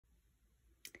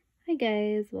Hi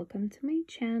guys, welcome to my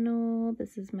channel.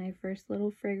 This is my first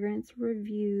little fragrance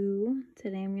review.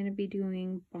 Today I'm going to be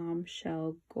doing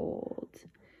Bombshell Gold.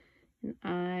 And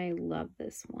I love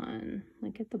this one.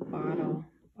 Look at the bottle.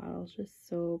 The bottle's just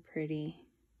so pretty.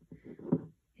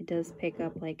 It does pick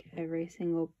up like every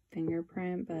single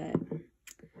fingerprint, but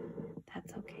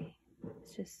that's okay.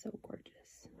 It's just so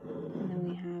gorgeous. And then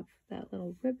we have that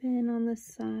little ribbon on the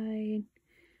side.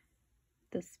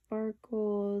 The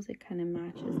sparkles, it kind of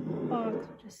matches the box,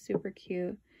 which is super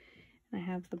cute. And I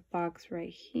have the box right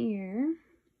here.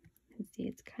 You can see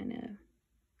it's kind of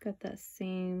got that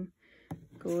same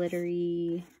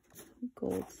glittery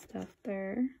gold stuff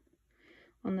there.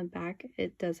 On the back,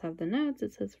 it does have the notes.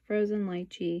 It says frozen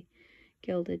lychee,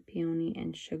 gilded peony,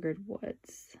 and sugared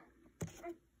woods.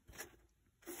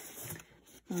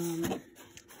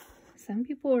 Some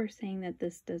people are saying that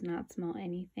this does not smell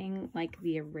anything like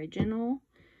the original,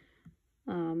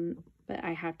 but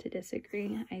I have to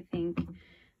disagree. I think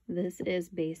this is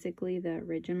basically the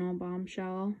original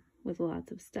Bombshell with lots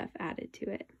of stuff added to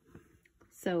it.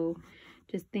 So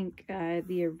just think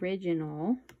the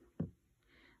original,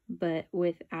 but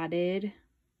with added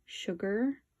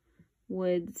sugar,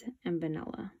 woods, and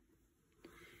vanilla.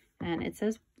 And it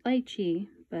says lychee,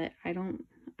 but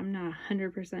I'm not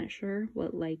 100% sure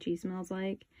what lychee smells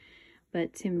like,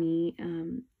 but to me,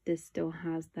 this still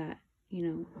has that, you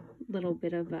know, little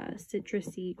bit of a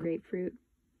citrusy grapefruit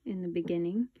in the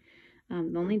beginning.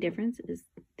 The only difference is,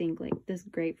 think like this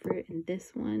grapefruit and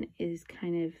this one is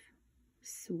kind of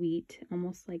sweet,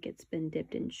 almost like it's been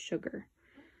dipped in sugar,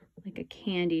 like a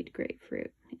candied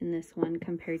grapefruit in this one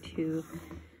compared to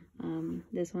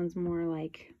this one's more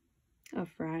like a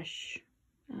fresh,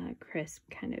 crisp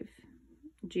kind of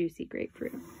juicy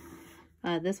grapefruit.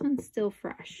 This one's still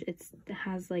fresh. It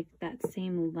has like that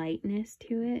same lightness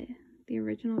to it the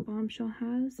original Bombshell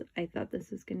has. I thought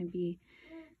this was going to be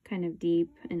kind of deep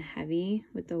and heavy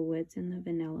with the woods and the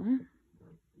vanilla,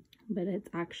 but it's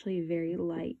actually very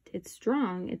light. It's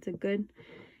strong. It's a good,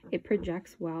 it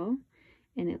projects well,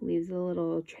 and it leaves a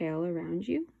little trail around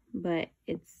you, but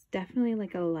it's definitely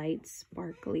like a light,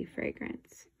 sparkly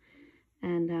fragrance.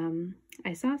 And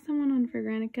I saw someone on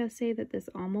Fragrantica say that this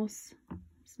almost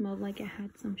smelled like it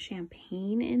had some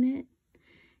champagne in it.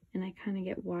 And I kind of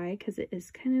get why, because it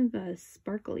is kind of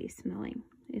sparkly smelling.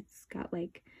 It's got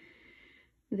like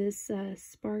this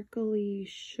sparkly,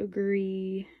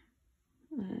 sugary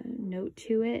note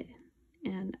to it.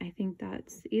 And I think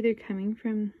that's either coming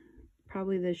from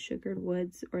probably the sugared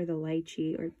woods or the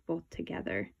lychee, or both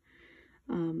together.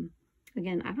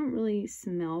 Again, I don't really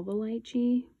smell the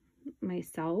lychee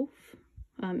myself.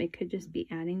 It could just be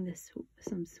adding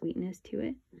some sweetness to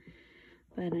it,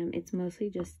 but it's mostly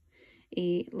just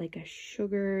like a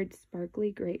sugared,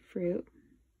 sparkly grapefruit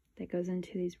that goes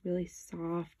into these really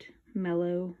soft,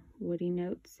 mellow, woody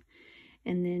notes.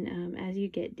 And then as you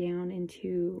get down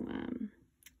into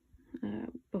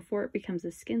before it becomes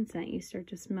a skin scent, you start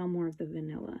to smell more of the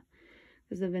vanilla,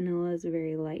 because the vanilla is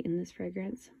very light in this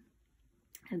fragrance.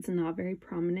 It's not very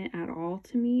prominent at all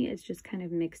to me. It's just kind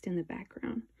of mixed in the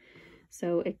background.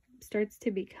 So it starts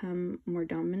to become more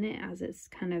dominant as it's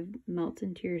kind of melts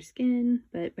into your skin,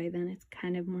 but by then it's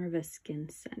kind of more of a skin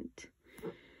scent.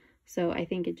 So I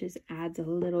think it just adds a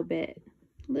little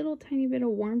tiny bit of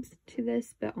warmth to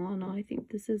this, but all in all, I think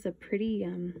this is a pretty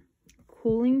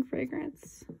cooling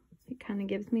fragrance. It kind of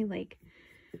gives me like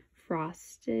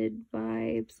frosted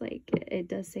vibes. Like it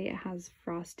does say it has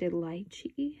frosted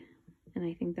lychee, and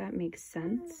I think that makes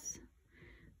sense.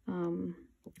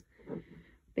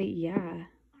 But yeah,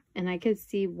 and I could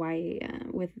see why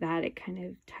with that it kind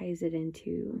of ties it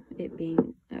into it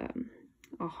being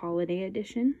a holiday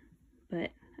edition.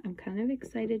 But I'm kind of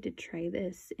excited to try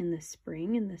this in the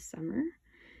spring and the summer,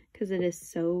 because it is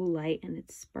so light and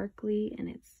it's sparkly and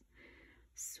it's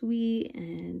sweet,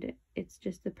 and it's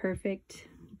just the perfect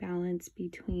balance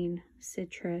between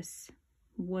citrus,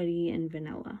 woody, and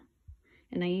vanilla.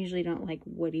 And I usually don't like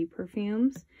woody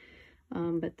perfumes,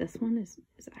 but this one is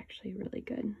actually really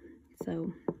good.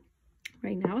 So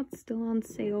right now it's still on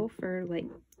sale for like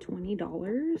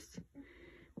 $20,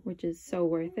 which is so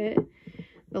worth it.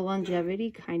 The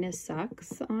longevity kind of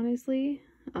sucks, honestly.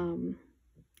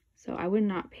 So I would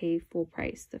not pay full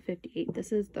price, the 58.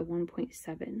 This is the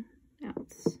 1.7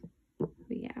 ounce. But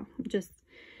yeah, just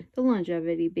the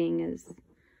longevity being as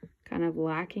kind of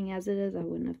lacking as it is, I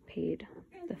wouldn't have paid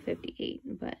the 58.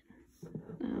 But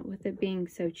with it being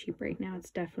so cheap right now,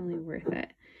 it's definitely worth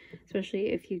it, especially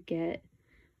if you get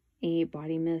a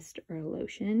body mist or a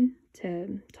lotion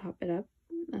to top it up.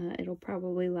 It'll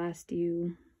probably last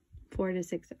you 4 to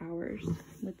 6 hours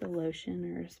with the lotion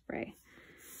or a spray.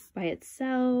 by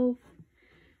itself.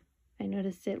 I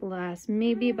noticed it lasts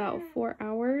maybe about 4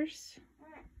 hours,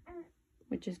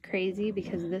 which is crazy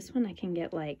because this one I can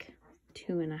get like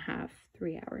 2.5,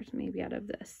 3 hours maybe out of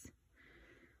this.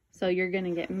 So you're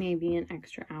gonna get maybe an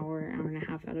extra hour, hour and a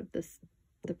half out of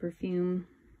the perfume.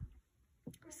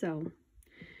 So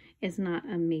it's not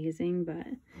amazing, but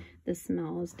the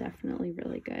smell is definitely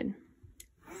really good.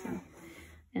 So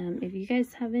if you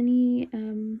guys have any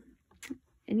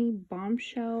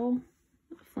Bombshell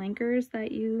flankers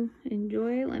that you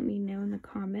enjoy, let me know in the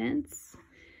comments.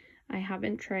 I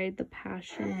haven't tried the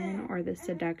Passion or the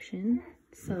Seduction,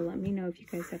 so let me know if you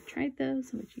guys have tried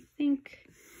those and what you think.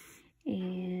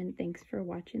 And thanks for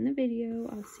watching the video.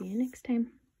 I'll see you next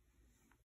time.